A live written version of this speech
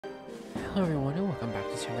Hello everyone and welcome back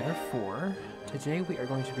to Simulator 4. Today we are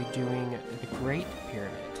going to be doing the Great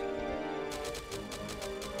Pyramid.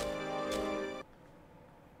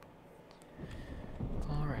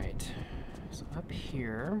 Alright, so up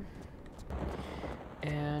here,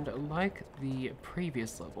 and like the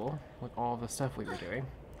previous level, with all the stuff we were doing,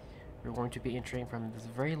 we're going to be entering from this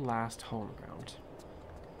very last hole in the ground.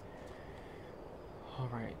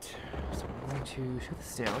 Alright, so we're going to shoot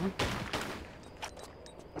this down.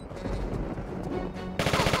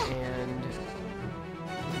 And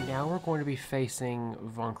now we're going to be facing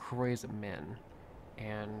Von Croy's men,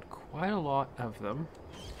 and quite a lot of them.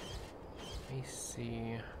 Let me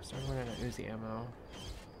see. Starting running out of Uzi ammo.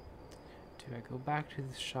 Do I go back to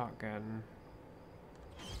the shotgun?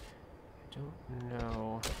 I don't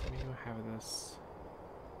know. Let me go have this.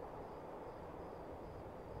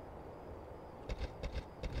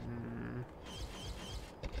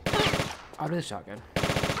 I'll do the shotgun.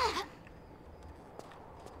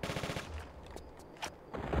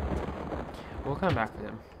 We'll come back for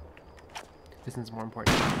them. This one's more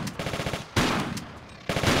important.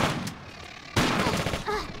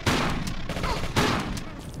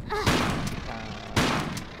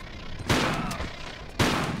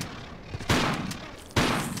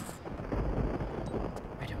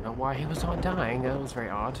 I don't know why he was not dying. That was very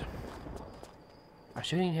odd. I was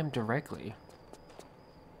shooting him directly.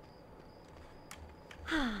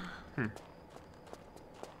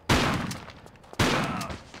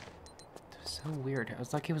 So weird. It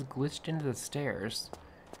was like he was glitched into the stairs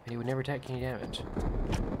and he would never take any damage.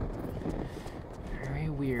 Very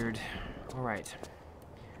weird. Alright.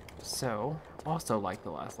 So, also like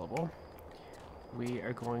the last level, we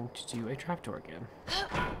are going to do a trapdoor again.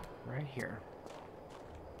 Right here.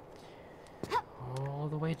 All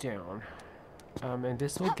the way down. And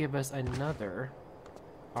this will give us another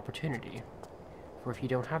opportunity for if you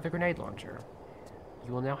don't have the grenade launcher,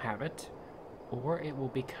 you will now have it, or it will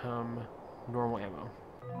become normal ammo.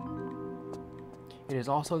 It is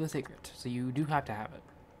also the secret, so you do have to have it.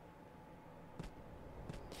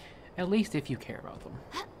 At least if you care about them.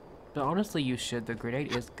 But honestly, you should. The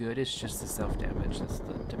grenade is good, it's just the self-damage that's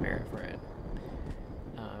the demerit for it.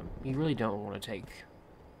 You really don't want to take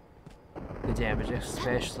the damage,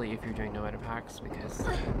 especially if you're doing no item packs, because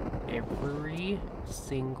every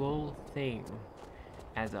single thing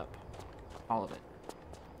adds up. All of it.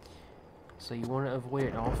 So you want to avoid it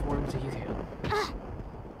in all forms if you can.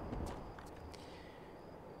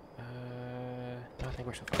 No, I think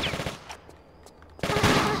we're so far.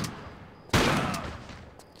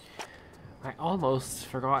 I almost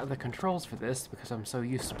forgot the controls for this because I'm so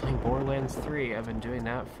used to playing Borderlands 3. I've been doing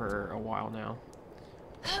that for a while now.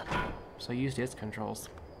 So used to its controls.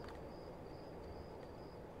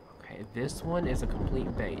 Okay, this one is a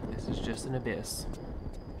complete bait. This is just an abyss.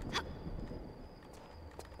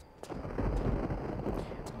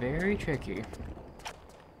 Very tricky.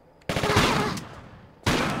 Okay,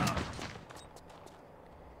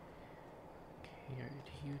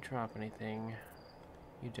 do you drop anything?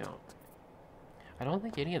 You don't. I don't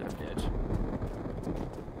think any of them did.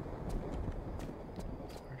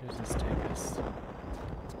 Where does this take us? Okay,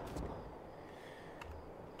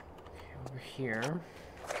 over here.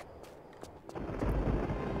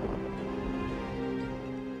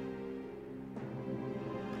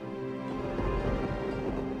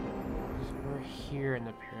 Here in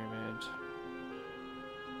the pyramid.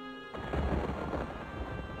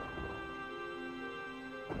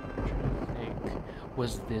 I'm trying to think.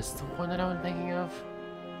 Was this the one that I was thinking of?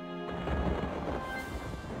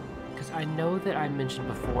 Because I know that I mentioned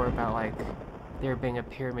before about like there being a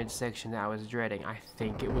pyramid section that I was dreading. I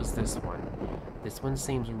think it was this one. This one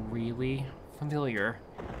seems really familiar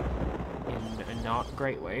in a not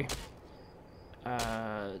great way.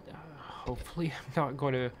 Hopefully I'm not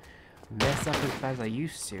going to mess up as bad as I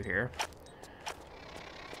used to here.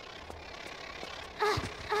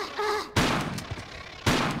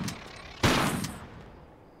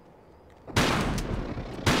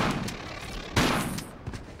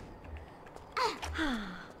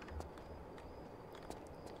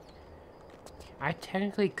 I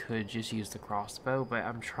technically could just use the crossbow, but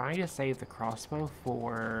I'm trying to save the crossbow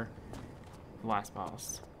for the last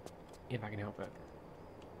boss, if I can help it.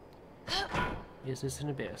 Is this an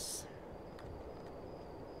abyss?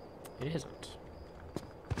 It isn't.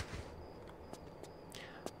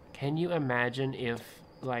 Can you imagine if,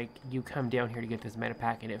 like, you come down here to get this meta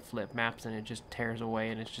pack and it flip maps and it just tears away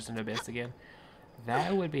and it's just an abyss again?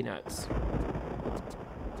 That would be nuts.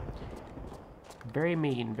 Very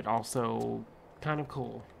mean, but also kind of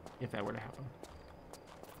cool if that were to happen.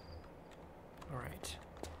 Alright.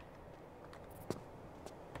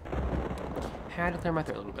 had to clear my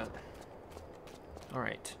throat a little bit.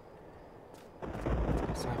 Alright.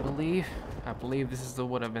 So I believe this is the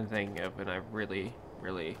one I've been thinking of, and I really,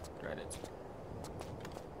 really dread it.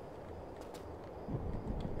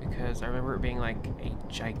 Because I remember it being like a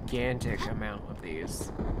gigantic amount of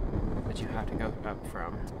these that you have to go up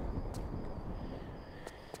from.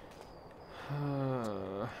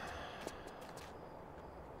 So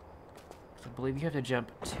I believe you have to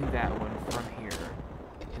jump to that one from here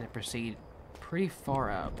and then proceed pretty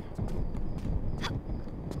far up.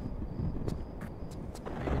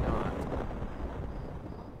 Maybe not.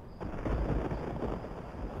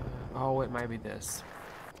 Oh, it might be this.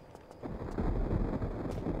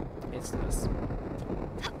 It's this.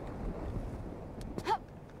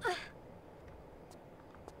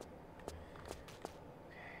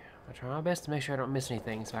 I'll try my best to make sure I don't miss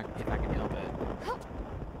anything so if I can help it.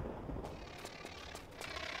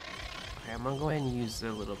 Okay, I'm gonna go ahead and use it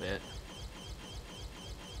a little bit.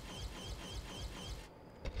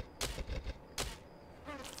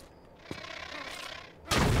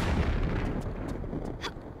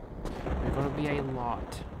 There's gonna be a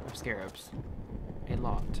lot of scarabs. A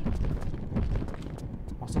lot.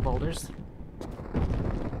 Also boulders.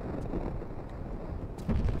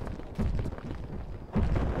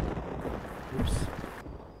 Oops.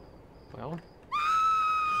 Well.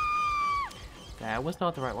 That was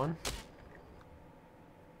not the right one.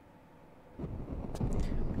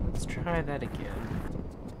 Let's try that again.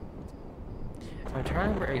 I'm trying to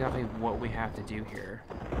remember exactly what we have to do here.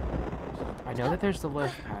 I know that there's the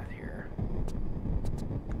left path here.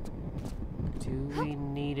 Do we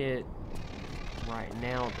need it right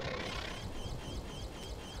now, though?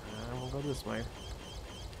 We'll go this way.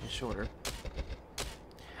 It's shorter.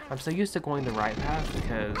 I'm so used to going the right path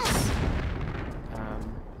because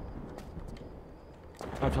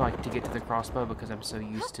I have to like to get to the crossbow because I'm so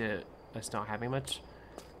used to us not having much.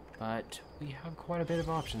 But we have quite a bit of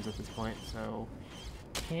options at this point, so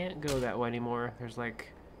can't go that way anymore. There's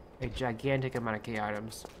like a gigantic amount of key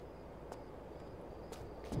items.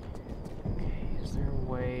 Okay, is there a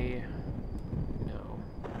way? No.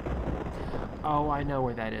 Oh, I know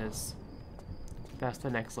where that is. That's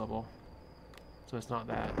the next level. So it's not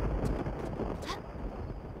that.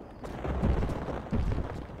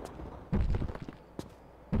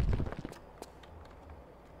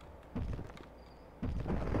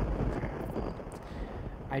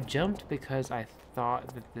 I jumped because I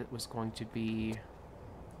thought that it was going to be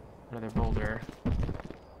another boulder.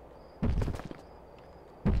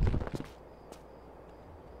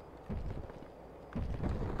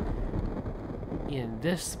 In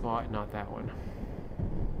this spot, not that one.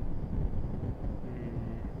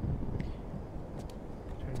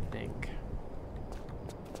 Trying to think.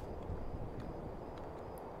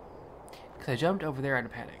 Because I jumped over there out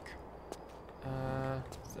of panic.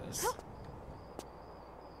 What's this?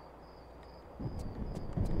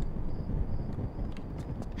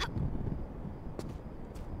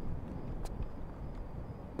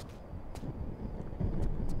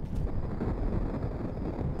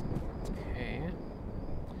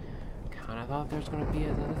 I thought there's going to be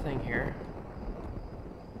another thing here.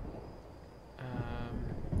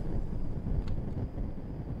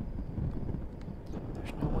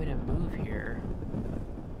 There's no way to move here.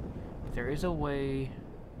 But there is a way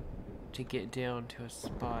to get down to a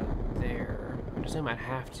spot there. I assume I'd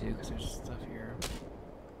have to because there's stuff here.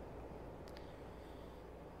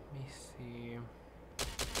 Let me see.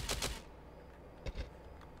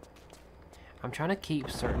 I'm trying to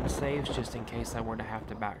keep certain saves just in case I were to have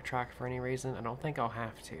to backtrack for any reason. I don't think I'll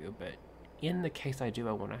have to, but in the case I do,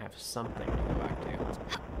 I want to have something to go back to.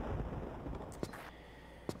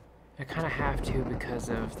 I kind of have to because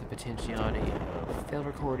of the potentiality of failed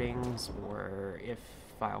recordings, or if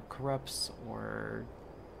file corrupts, or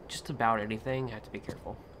just about anything. I have to be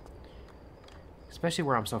careful. Especially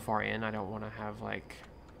where I'm so far in, I don't want to have, like,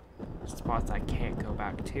 spots I can't go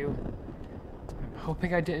back to.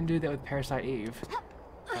 Hoping I didn't do that with Parasite Eve.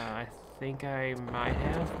 I think I might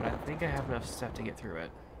have, but I think I have enough stuff to get through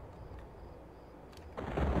it.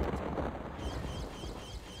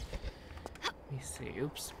 Let me see.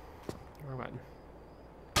 Oops. Wrong button.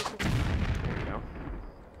 There we go.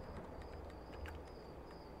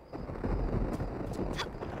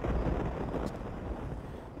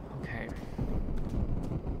 Okay.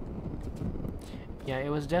 Yeah, it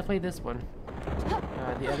was definitely this one.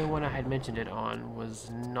 The other one I had mentioned it on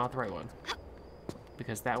was not the right one.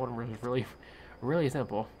 Because that one was really, really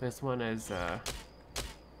simple. This one is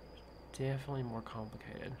definitely more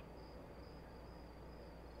complicated.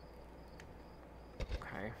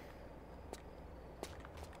 Okay.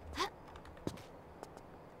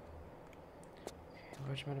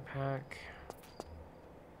 Regiment pack.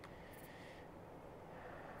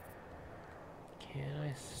 Can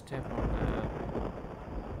I step on that?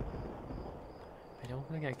 I don't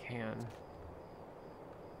think I can.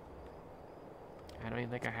 I don't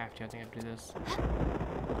even think I have to. I think I have to do this.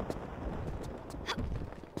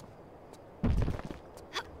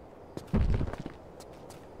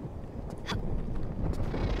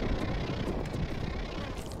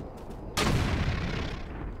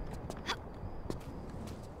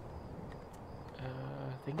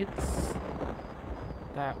 I think it's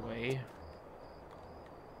that way.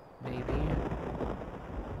 Maybe.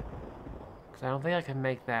 Because I don't think I can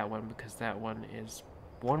make that one because that one is,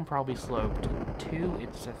 one, probably sloped, two,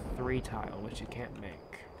 it's a 3 tile, which you can't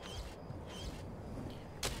make.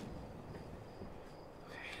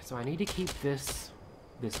 Okay, so I need to keep this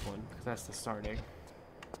one, because that's the starting.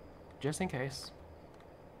 Just in case.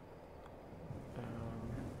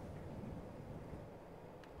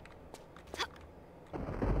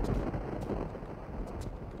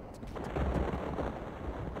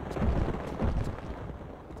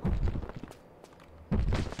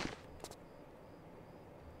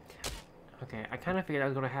 Okay, I kind of figured that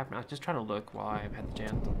was going to happen. I was just trying to look while I've had the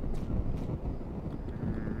chance.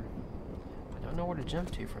 I don't know where to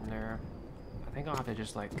jump to from there. I think I'll have to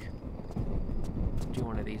just, like, do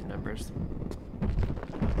one of these numbers.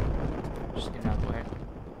 Just get out of the way.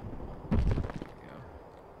 There we go.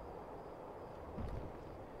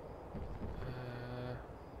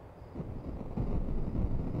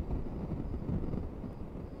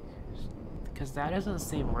 Because that doesn't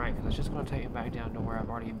seem right, because it's just going to take it back down to where I've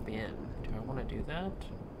already been. Do I want to do that?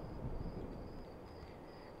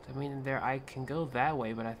 I mean, I can go that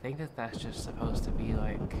way, but I think that that's just supposed to be,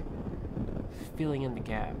 like, filling in the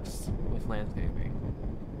gaps with landscaping.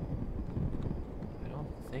 I don't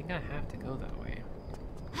think I have to go that way.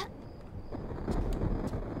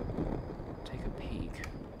 Take a peek,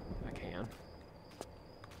 if I can.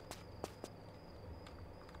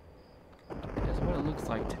 That's what it looks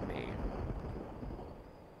like to me.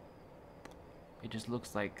 It just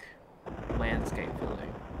looks like landscape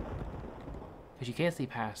filling. Because you can't see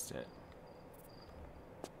past it.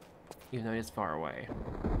 Even though it is far away.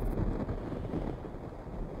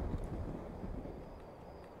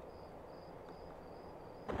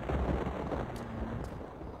 I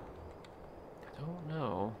don't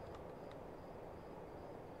know.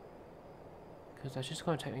 Because that's just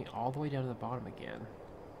going to take me all the way down to the bottom again.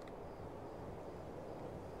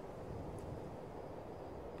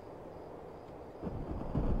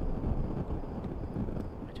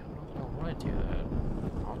 Do that.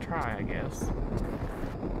 I'll try, I guess.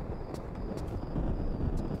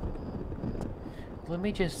 Let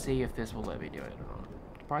me just see if this will let me do it or not.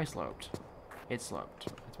 It's probably sloped. It's sloped.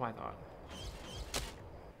 That's what I thought.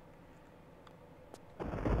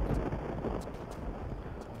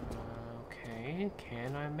 Okay,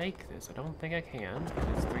 can I make this? I don't think I can, because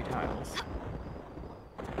it's 3 tiles.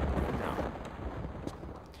 No.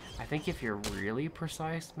 I think if you're really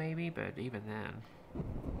precise, maybe, but even then.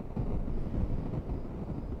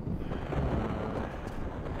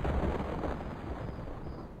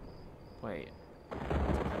 Wait.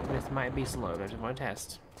 This might be slow. I just want to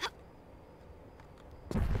test.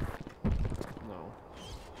 No.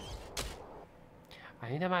 I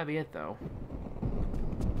think that might be it, though.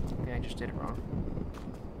 I think I just did it wrong.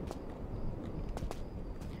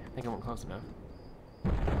 I think I went close enough.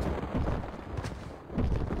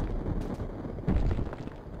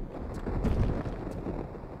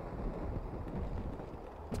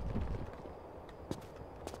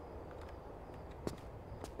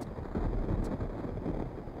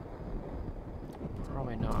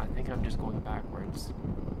 I'm just going backwards.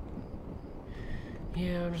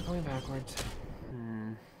 Yeah, I'm just going backwards.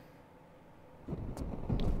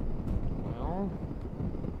 Well,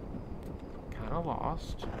 kind of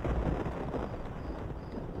lost.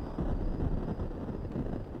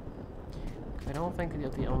 I don't think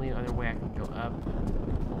that the only other way I can go up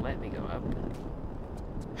will let me go up.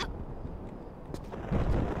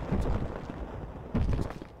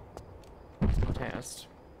 Test.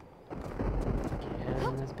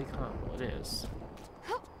 Can this become? Well, it is.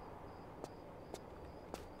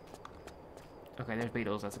 Okay, there's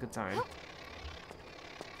beetles. That's a good sign.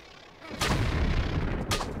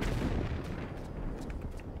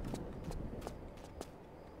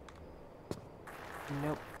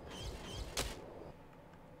 Nope.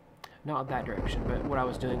 Not that direction, but what I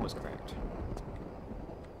was doing was correct.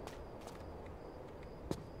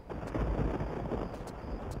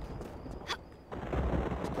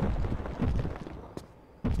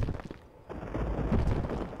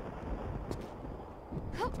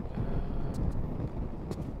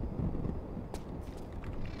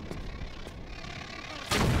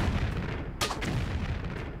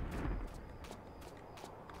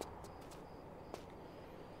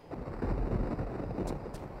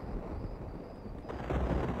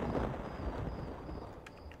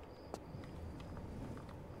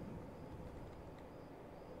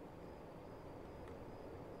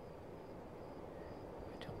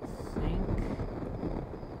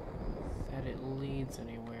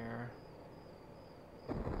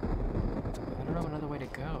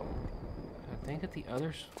 go. I think that the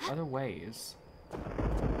other ways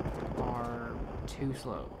are too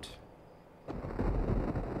sloped. That's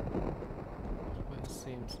what it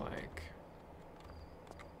seems like.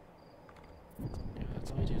 Yeah,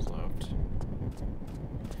 it's only too sloped.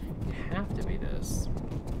 You have to be this.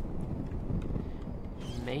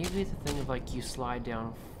 Maybe the thing of like you slide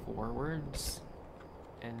down forwards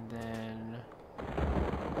and then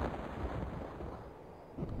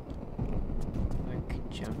like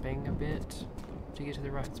jumping a bit to get to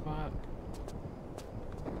the right spot.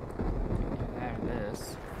 That or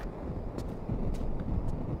this.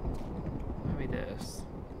 Maybe this.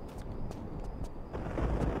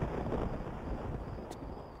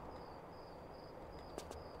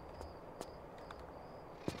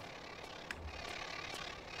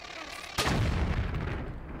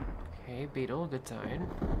 Okay, beetle, good sign.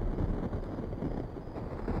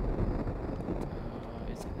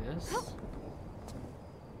 Is it this?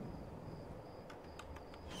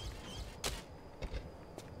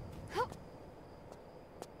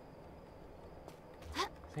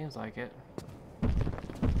 Seems like it.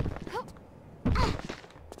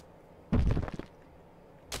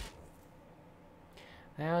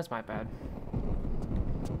 That was my bad.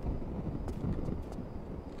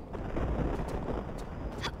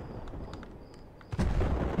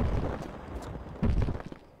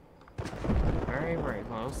 Very, very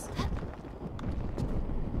close.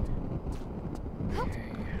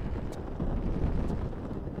 Okay.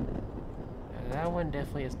 Now that one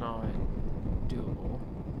definitely is not doable.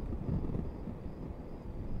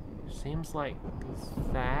 Seems like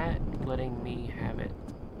that letting me have it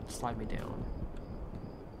slide me down.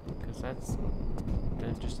 Because that's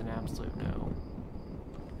just an absolute no.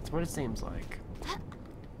 It's what it seems like.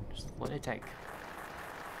 Just let it take.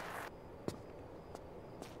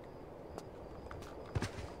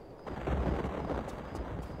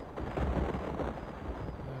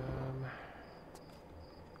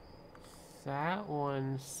 That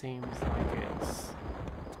one seems like it's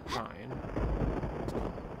fine.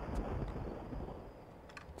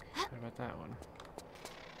 What about that one?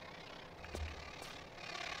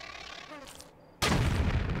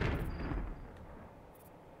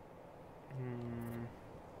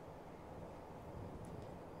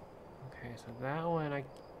 Okay, so that one I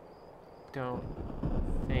don't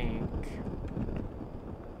think...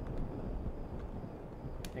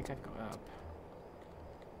 I think I'd go up.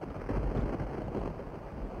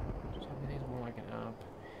 Everything's more like an up.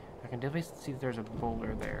 I can definitely see that there's a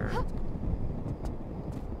boulder there.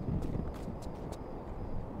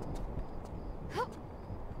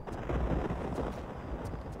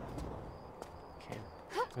 Okay.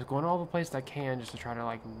 I was going all the places I can just to try to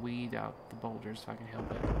like weed out the boulders if I can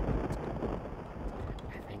help it.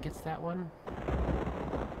 I think it's that one.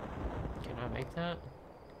 Can I make that?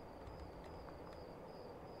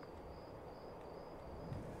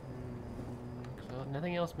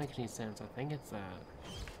 Nothing else makes any sense. I think it's that.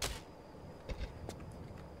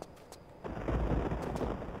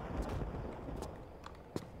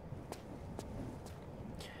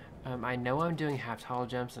 I know I'm doing half tall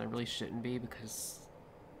jumps and I really shouldn't be because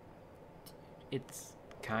it's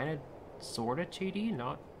kind of sort of cheaty,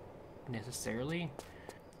 not necessarily.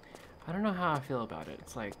 I don't know how I feel about it.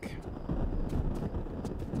 It's like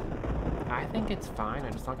I think it's fine. I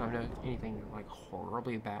just not gonna do anything like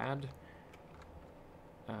horribly bad.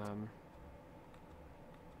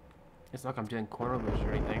 It's not like I'm doing corner loops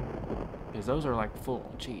or anything, because those are like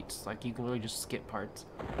full cheats. Like you can really just skip parts.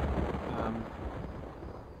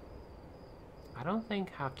 I don't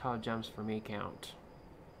think half tall jumps for me count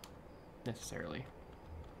necessarily.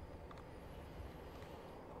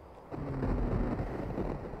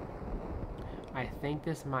 I think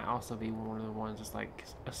this might also be one of the ones that's like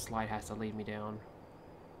a slide has to lead me down,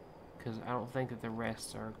 because I don't think that the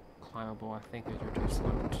rest are climbable. I think that they're too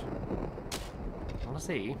sloped. I want to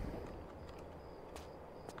see.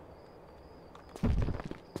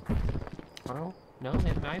 Oh, no,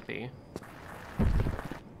 it might be.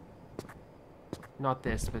 Not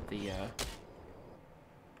this, but the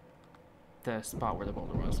spot where the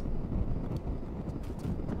boulder was.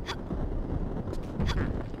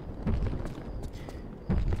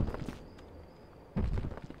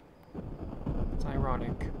 It's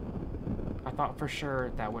ironic. I thought for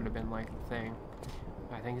sure that would have been like the thing.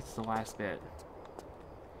 I think it's the last bit.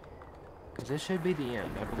 Because this should be the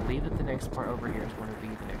end. I believe that the next part over here is going to be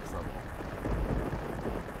the next level.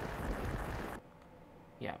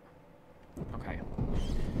 Yeah. Okay.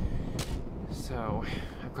 So,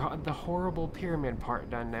 I've got the horrible pyramid part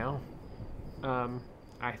done now.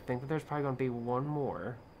 I think that there's probably going to be one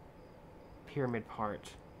more pyramid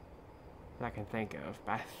part that I can think of.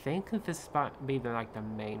 But I think that this might be like the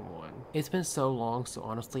main one. It's been so long, so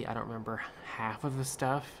honestly, I don't remember half of the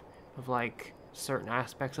stuff of like certain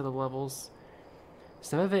aspects of the levels.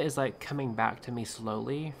 Some of it is like coming back to me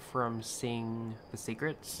slowly from seeing the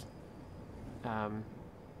secrets.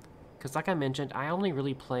 Because like I mentioned, I only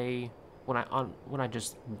really play when I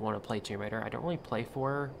just want to play Tomb Raider. I don't really play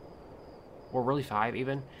 4 or really 5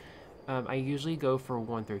 even. I usually go for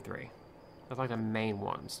 1 through 3. That's like the main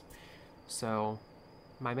ones. So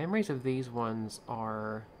my memories of these ones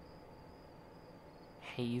are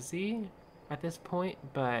hazy at this point,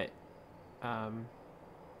 but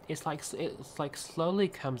it's like slowly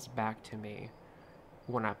comes back to me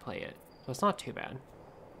when I play it. So it's not too bad.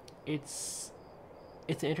 It's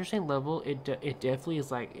an interesting level. It definitely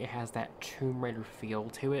is like, it has that Tomb Raider feel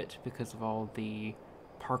to it because of all the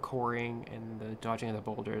parkouring and the dodging of the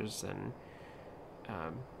boulders and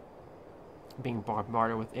being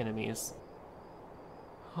bombarded with enemies.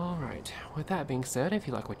 Alright, with that being said, if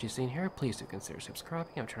you like what you've seen here, please do consider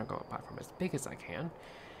subscribing. I'm trying to grow a platform as big as I can.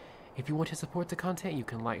 If you want to support the content, you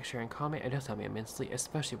can like, share, and comment. It does help me immensely,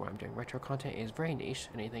 especially when I'm doing retro content. It is very niche.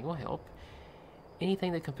 Anything will help.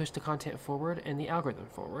 Anything that can push the content forward and the algorithm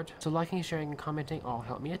forward. So liking, sharing, and commenting all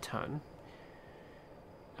help me a ton.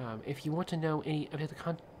 If you want to know any updates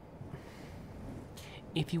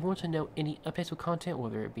with content,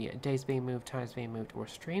 whether it be days being moved, times being moved, or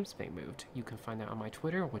streams being moved, you can find that on my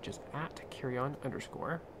Twitter, which is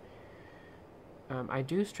 @Kyrion_. I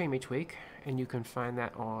do stream each week, and you can find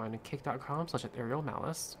that on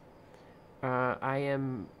kick.com/EtherealMalice. I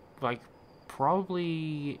am, like,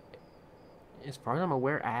 probably, as far as I'm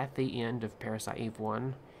aware, at the end of Parasite Eve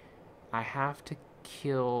 1. I have to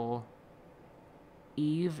kill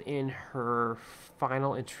Eve in her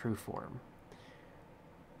final and true form.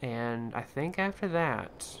 And I think after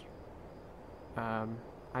that,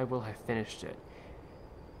 I will have finished it.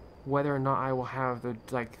 Whether or not I will have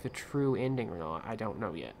the true ending or not, I don't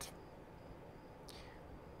know yet.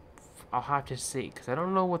 I'll have to see, because I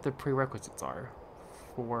don't know what the prerequisites are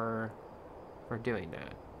for doing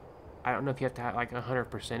that. I don't know if you have to have like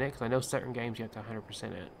 100% it, because I know certain games you have to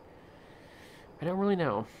 100% it. I don't really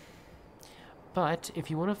know. But if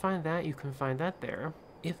you want to find that, you can find that there.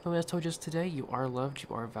 If no one has told you just today, you are loved,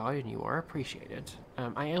 you are valued, and you are appreciated.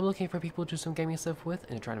 I am looking for people to do some gaming stuff with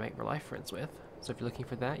and to try to make real life friends with. So if you're looking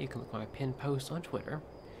for that, you can look at my pinned post on Twitter.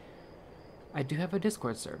 I do have a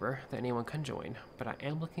Discord server that anyone can join, but I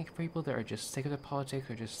am looking for people that are just sick of the politics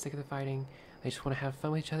or just sick of the fighting. They just want to have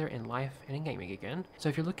fun with each other in life and in gaming again. So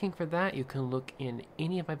if you're looking for that, you can look in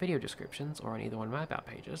any of my video descriptions or on either one of my about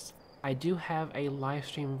pages. I do have a live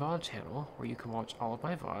stream VOD channel where you can watch all of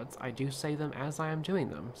my VODs. I do save them as I am doing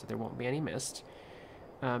them, so there won't be any missed.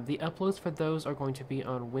 The uploads for those are going to be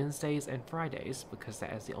on Wednesdays and Fridays, because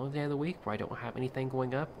that is the only day of the week where I don't have anything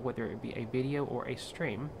going up, whether it be a video or a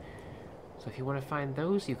stream. So if you want to find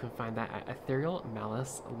those, you can find that at Ethereal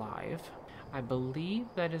Malice Live. I believe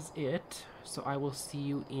that is it, so I will see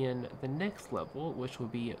you in the next level, which will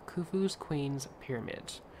be Khufu's Queen's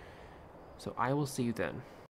Pyramid. So I will see you then.